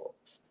after all.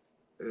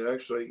 It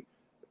actually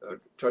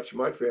touched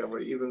my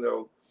family, even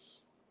though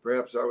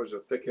perhaps I was a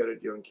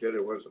thick-headed young kid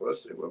who wasn't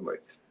listening when my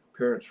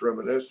parents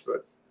reminisced.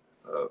 But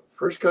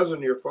first cousin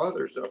to your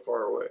father is not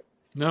far away.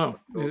 No,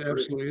 it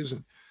absolutely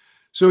isn't.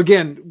 So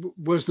again,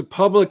 was the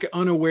public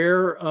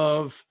unaware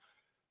of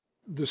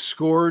the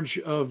scourge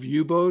of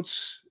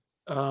U-boats?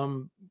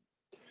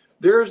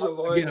 There's a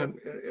line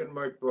in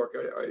my book.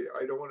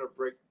 I don't want to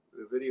break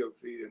the video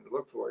feed and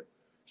look for it,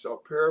 so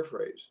I'll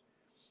paraphrase.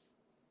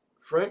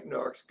 Frank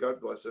Knox,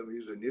 God bless him, he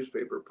was a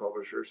newspaper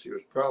publisher, so he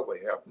was probably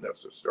half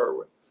nuts to start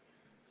with,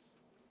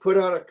 put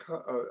out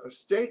a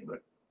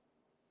statement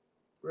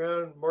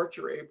around March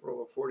or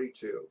April of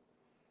 42.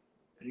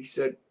 And he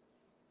said,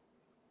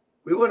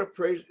 we want to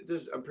praise,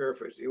 this, I'm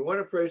paraphrasing, we want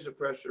to praise the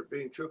press for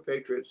being true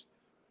patriots,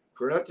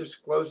 for not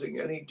disclosing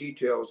any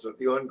details of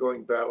the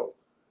ongoing battle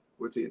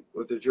with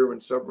the German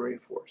submarine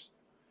force.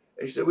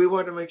 And he said, we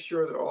want to make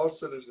sure that all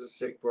citizens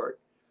take part.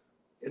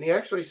 And he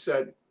actually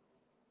said,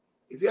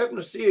 if you happen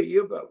to see a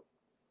U-boat,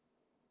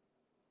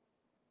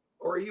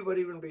 or a U-boat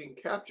even being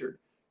captured,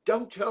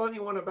 don't tell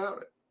anyone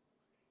about it.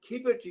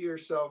 Keep it to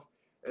yourself,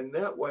 and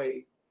that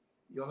way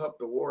you'll help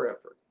the war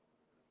effort.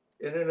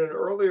 And in an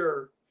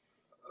earlier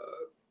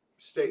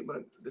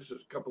statement, this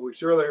is a couple of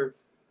weeks earlier,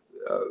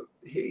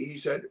 he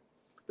said,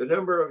 the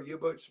number of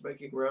U-boats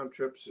making round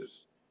trips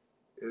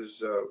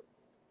is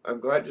I'm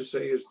glad to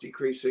say, is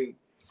decreasing,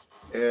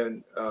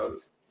 and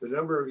the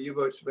number of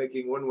U-boats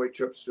making one-way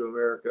trips to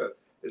America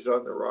is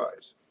on the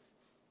rise.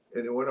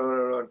 And it went on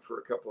and on for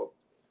a couple of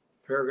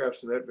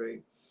paragraphs in that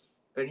vein.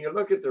 And you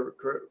look at the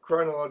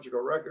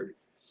chronological record,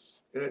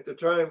 and at the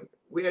time,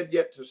 we had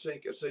yet to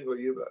sink a single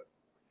U-boat.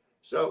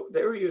 So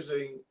they were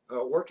using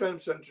wartime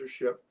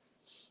censorship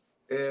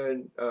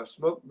and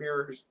smoke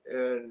mirrors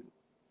and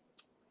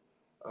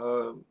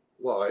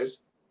lies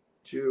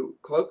to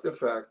cloak the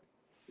fact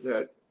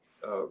that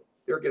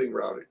they're getting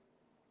routed.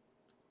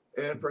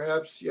 And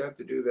perhaps you have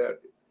to do that.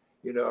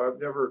 You know, I've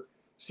never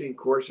seen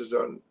courses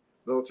on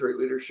military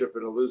leadership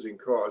in a losing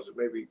cause.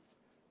 Maybe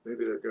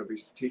they're going to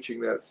be teaching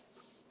that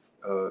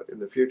in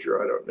the future.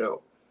 I don't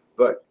know.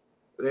 But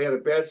they had a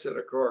bad set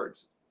of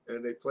cards,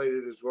 and they played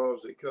it as well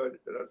as they could.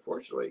 And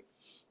unfortunately,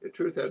 the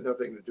truth had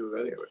nothing to do with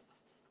any of it.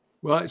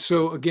 Well,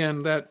 so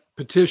again, that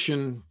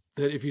petition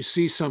that if you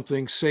see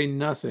something, say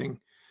nothing,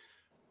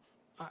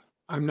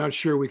 I'm not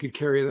sure we could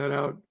carry that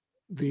out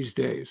these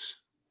days,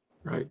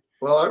 right?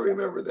 Well, I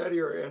remember that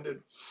era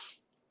ended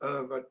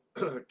about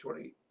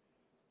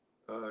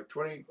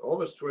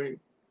almost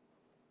 30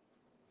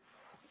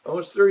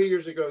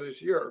 years ago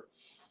this year.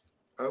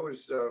 I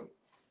was,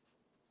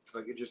 if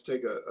I could just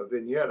take a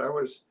vignette, I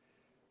was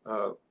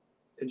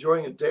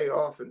enjoying a day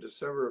off in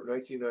December of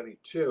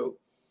 1992.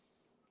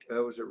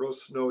 It was a real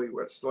snowy,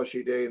 wet,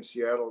 slushy day in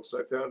Seattle.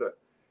 So I found a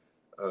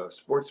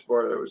sports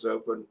bar that was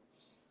open.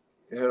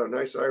 I had a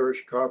nice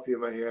Irish coffee in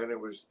my hand and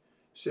was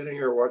sitting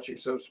here watching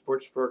some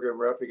sports program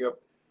wrapping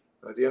up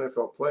the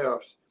NFL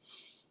playoffs.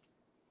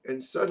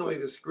 And suddenly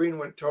the screen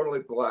went totally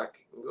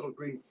black, little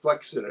green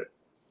flecks in it.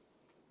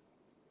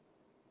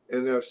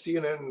 And a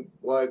CNN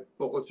live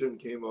bulletin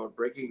came on,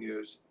 breaking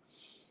news.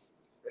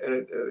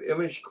 And the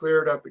image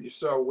cleared up and you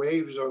saw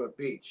waves on a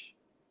beach.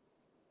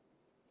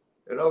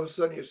 And all of a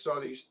sudden you saw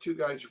these two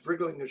guys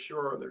wriggling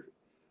ashore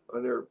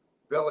on their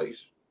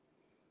bellies.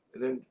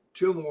 And then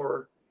two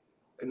more.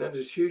 And then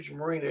this huge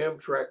Marine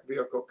Amtrak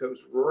vehicle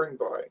comes roaring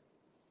by.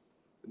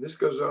 And this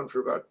goes on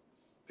for about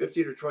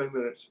 15 or 20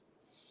 minutes.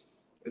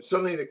 And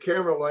suddenly the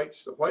camera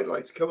lights, the white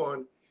lights come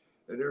on,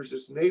 and there's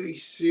this Navy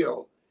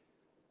SEAL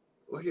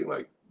looking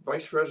like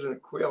Vice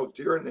President Quayle,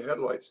 deer in the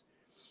headlights.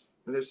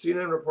 And the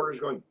CNN reporter's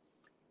going,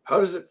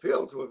 how does it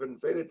feel to have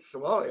invaded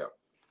Somalia?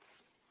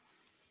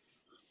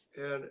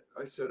 And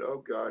I said, oh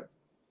God,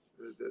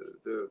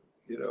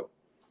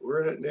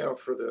 we're in it now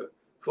for the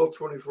full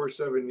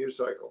 24/7 news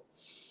cycle.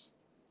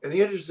 And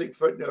the interesting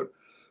footnote,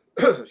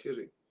 excuse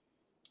me,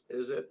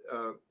 is that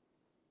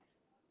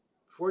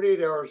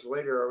 48 hours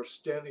later, I was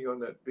standing on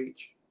that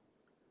beach.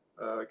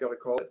 I got a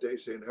call that day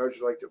saying, how'd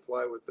you like to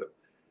fly with the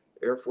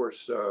Air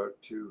Force to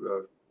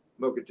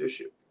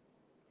Mogadishu?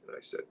 And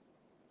I said,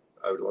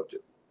 I would love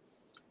to.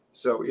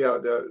 So yeah,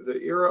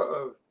 the era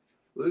of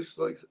loose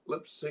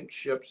lip sync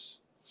ships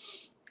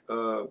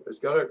has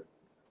got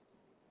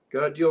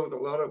to deal with a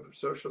lot of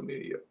social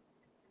media.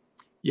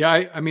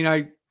 Yeah, I mean,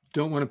 I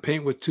don't want to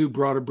paint with too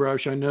broad a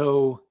brush. I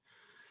know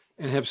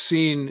and have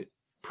seen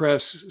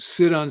press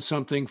sit on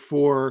something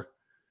for,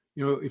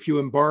 if you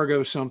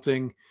embargo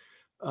something,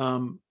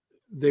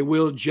 they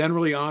will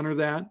generally honor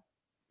that,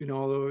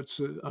 although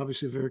it's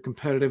obviously very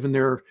competitive, and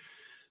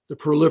the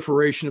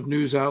proliferation of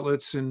news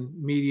outlets and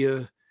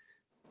media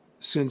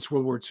since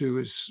World War II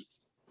is,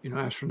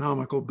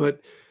 astronomical. But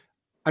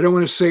I don't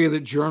want to say that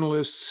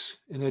journalists,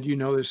 and Ed,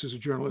 this as a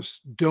journalist,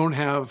 don't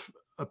have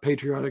a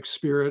patriotic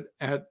spirit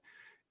at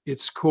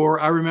its core.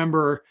 I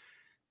remember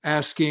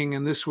asking,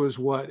 and this was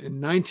in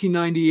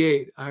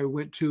 1998, I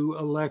went to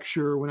a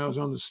lecture when I was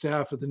on the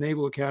staff at the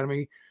Naval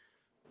Academy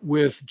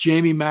with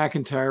Jamie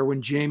McIntyre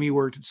when Jamie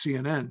worked at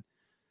CNN.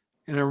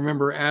 And I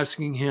remember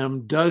asking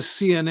him, does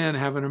CNN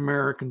have an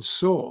American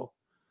soul?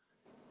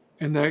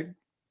 And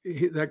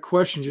that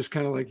question just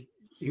kind of like,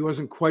 he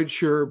wasn't quite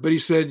sure, but he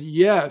said,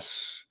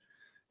 yes,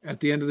 at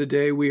the end of the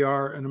day, we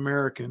are an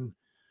American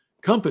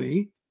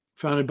company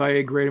founded by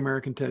a great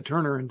American Ted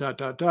Turner and ...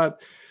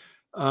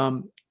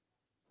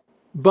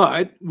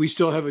 But we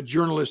still have a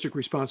journalistic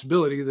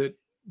responsibility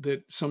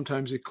that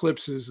sometimes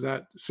eclipses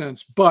that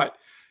sense. But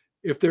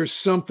if there's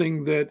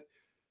something that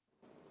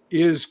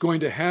is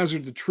going to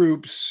hazard the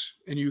troops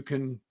and you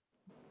can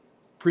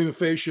prima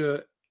facie,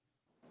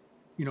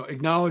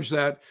 acknowledge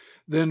that,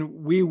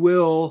 then we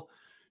will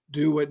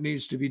do what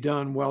needs to be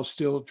done while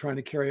still trying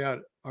to carry out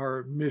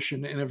our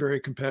mission in a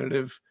very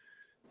competitive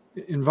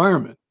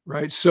environment,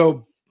 right?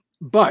 So,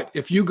 but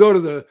if you go to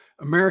the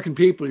American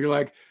people, you're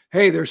like,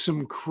 hey, there's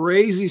some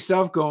crazy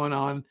stuff going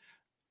on,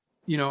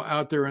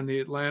 out there in the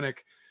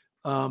Atlantic.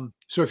 So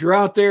if you're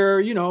out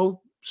there,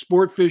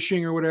 sport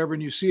fishing or whatever,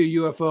 and you see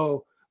a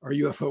UFO,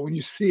 when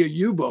you see a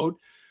U-boat,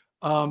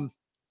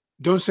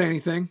 don't say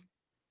anything.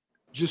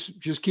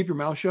 Just keep your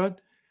mouth shut.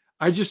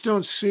 I just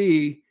don't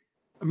see.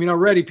 I mean,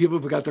 already people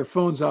have got their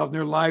phones out and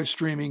they're live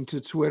streaming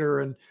to Twitter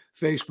and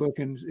Facebook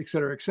and et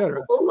cetera, et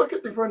cetera. Well, look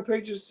at the front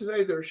pages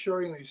today. They're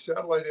showing these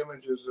satellite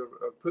images of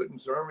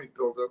Putin's army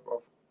buildup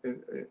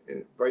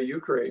by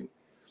Ukraine.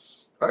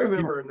 I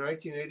remember in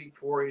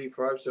 1984,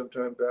 85,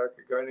 sometime back,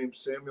 a guy named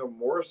Samuel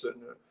Morrison,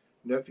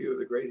 a nephew of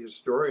the great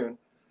historian,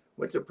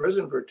 went to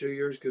prison for 2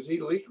 years because he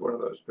leaked one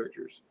of those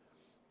pictures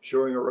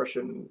showing a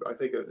Russian, I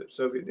think, a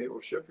Soviet naval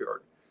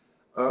shipyard.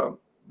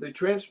 The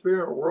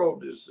transparent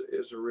world is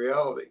a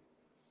reality.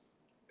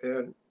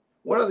 And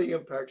one of the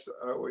impacts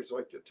I always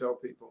like to tell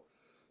people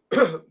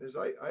is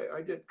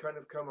I did kind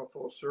of come a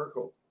full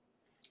circle.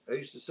 I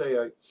used to say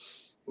I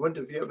went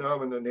to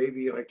Vietnam in the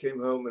Navy and I came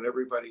home and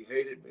everybody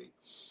hated me.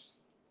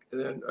 And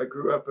then I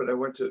grew up and I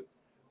went to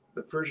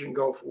the Persian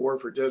Gulf War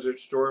for Desert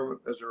Storm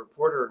as a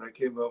reporter, and I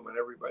came home and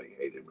everybody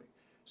hated me.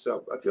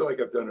 So I feel like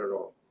I've done it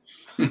all.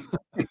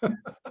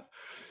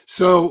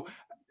 So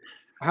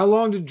how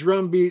long did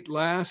Drumbeat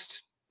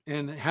last,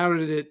 and how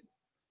did it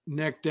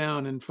neck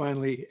down and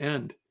finally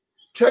end?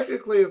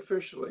 Technically,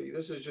 officially,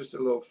 this is just a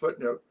little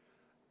footnote.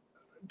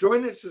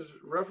 Doinitz's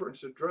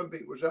reference to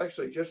Drumbeat was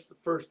actually just the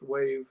first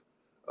wave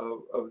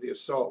of the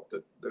assault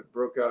that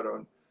broke out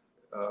on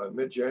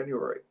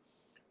mid-January.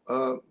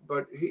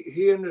 But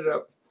he ended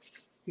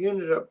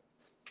up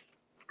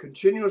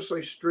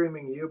continuously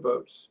streaming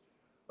U-boats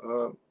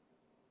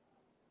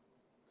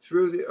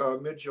through the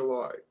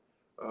mid-July.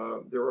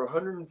 There were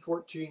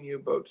 114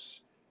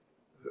 U-boats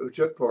who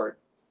took part.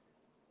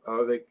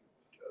 They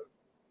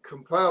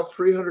compiled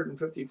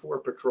 354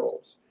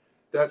 patrols.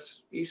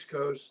 That's East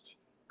Coast,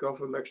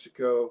 Gulf of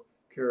Mexico,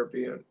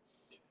 Caribbean.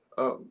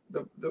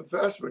 The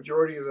vast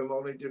majority of them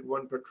only did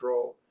one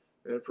patrol,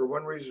 and for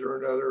one reason or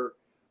another,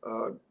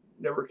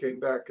 never came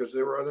back because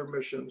there were other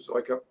missions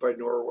like up by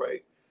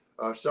Norway.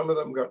 Some of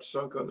them got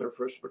sunk on their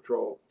first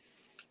patrol.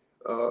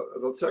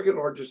 The second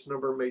largest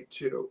number made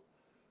two.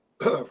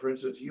 For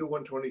instance,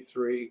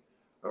 U-123,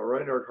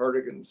 Reinhard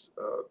Hartigan's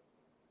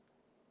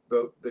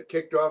boat that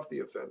kicked off the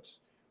offense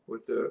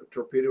with the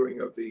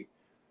torpedoing of the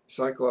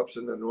Cyclops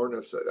and the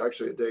Nornus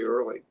actually a day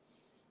early.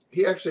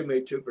 He actually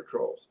made two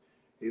patrols.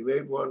 He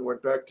made one,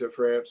 went back to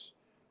France,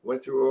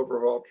 went through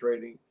overhaul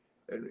training,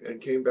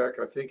 and came back,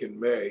 I think, in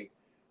May,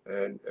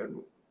 and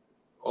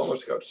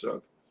almost got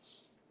sunk.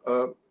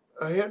 A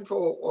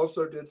handful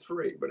also did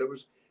three, but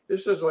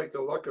this is like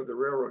the luck of the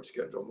railroad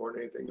schedule more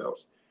than anything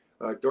else.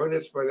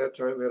 Doinitz by that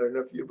time had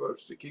enough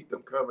U-boats to keep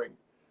them coming.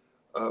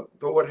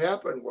 But what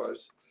happened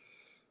was,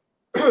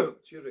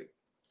 excuse me,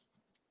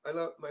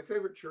 my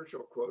favorite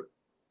Churchill quote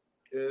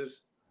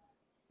is,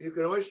 "You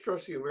can always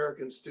trust the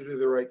Americans to do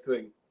the right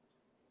thing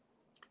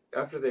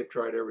after they've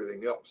tried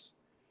everything else."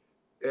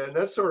 And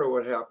that's sort of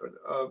what happened.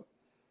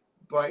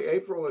 By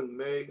April and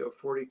May of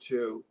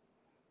 42,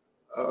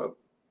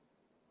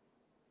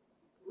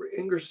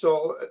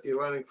 Ingersoll at the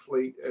Atlantic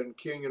Fleet and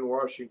King in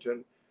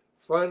Washington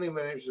finally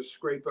managed to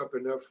scrape up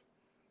enough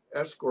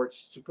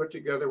escorts to put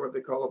together what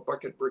they call a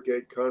bucket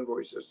brigade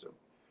convoy system.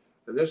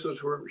 And this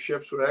was where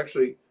ships would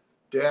actually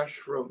dash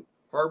from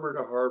harbor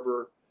to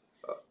harbor,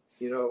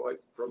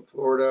 like from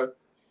Florida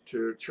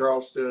to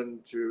Charleston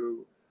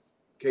to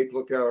Cape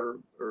Lookout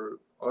or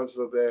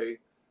Onslow Bay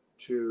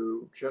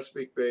to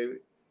Chesapeake Bay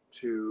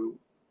to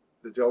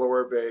the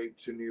Delaware Bay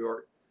to New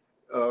York,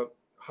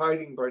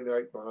 hiding by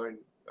night behind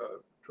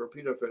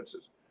torpedo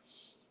fences.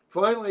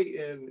 Finally,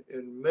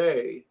 in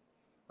May,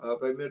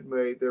 by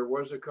mid-May, there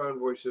was a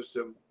convoy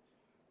system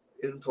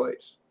in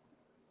place.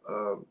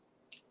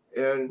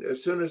 And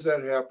as soon as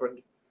that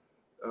happened,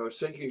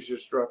 sinkings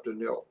just dropped to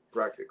nil,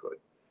 practically.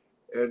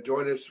 And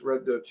Doinitz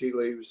read the tea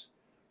leaves.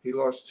 He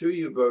lost two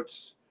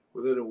U-boats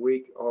within a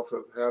week off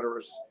of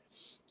Hatteras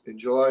in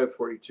July of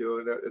 42.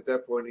 And at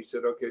that point, he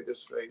said, okay,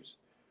 this phase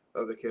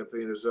of the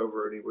campaign is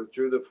over. And he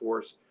withdrew the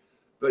force.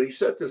 But he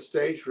set the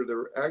stage for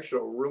the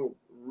actual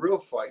real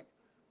fight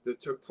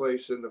that took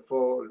place in the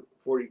fall of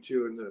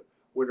 42 and the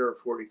winter of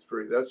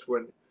 43. That's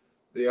when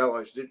the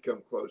Allies did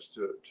come close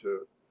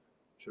to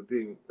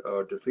being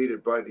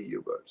defeated by the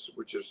U-boats,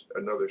 which is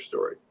another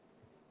story.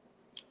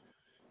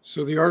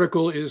 So the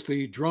article is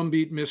the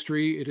Drumbeat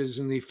Mystery. It is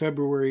in the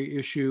February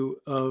issue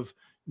of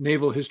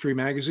Naval History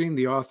Magazine.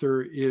 The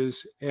author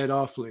is Ed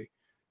Offley.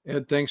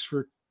 Ed, thanks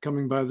for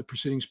coming by the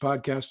Proceedings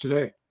podcast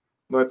today.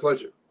 My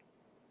pleasure.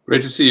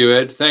 Great to see you,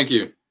 Ed. Thank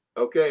you.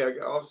 Okay,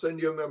 I'll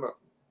send you a memo.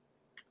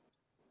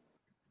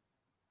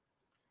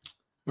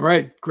 All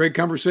right, great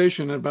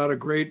conversation about a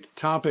great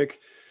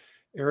topic.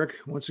 Eric,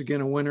 once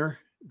again, a winner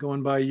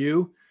going by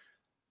you.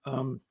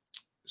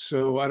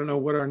 So I don't know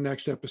what our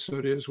next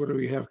episode is. What do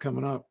we have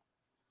coming up?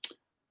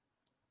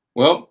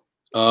 Well,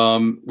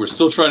 We're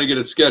still trying to get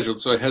it scheduled,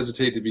 so I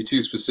hesitate to be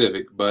too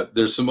specific, but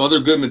there's some other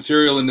good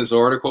material in this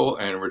article,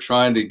 and we're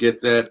trying to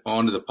get that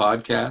onto the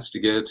podcast to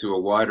get it to a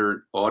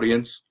wider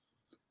audience.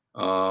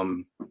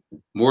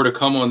 More to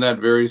come on that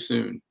very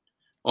soon.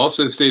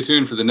 Also, stay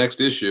tuned for the next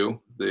issue,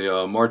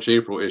 the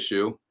March-April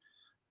issue.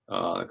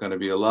 Going to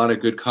be a lot of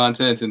good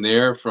content in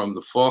there, from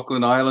the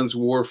Falkland Islands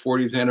War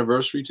 40th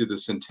anniversary to the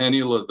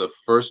centennial of the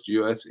first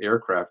U.S.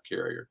 aircraft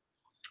carrier.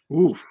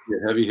 Oof.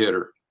 A heavy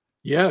hitter.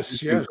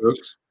 Yes, yes.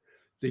 Folks.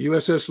 The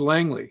USS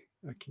Langley.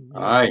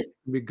 Aye.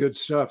 Be good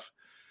stuff.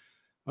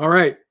 All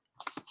right.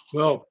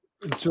 Well,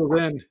 until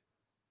then,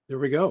 there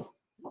we go.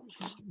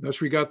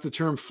 Thus, we got the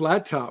term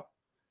flat top,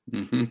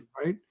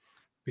 right?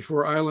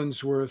 Before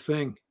islands were a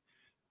thing.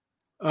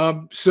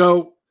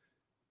 So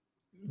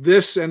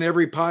this and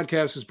every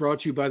podcast is brought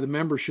to you by the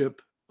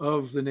membership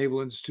of the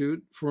Naval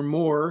Institute. For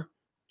more,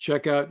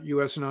 check out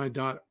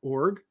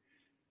usni.org.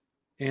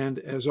 And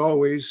as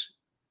always,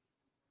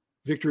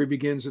 victory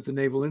begins at the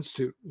Naval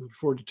Institute. Look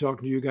forward to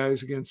talking to you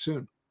guys again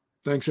soon.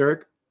 Thanks,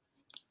 Eric.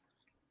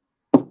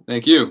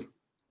 Thank you.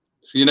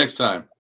 See you next time.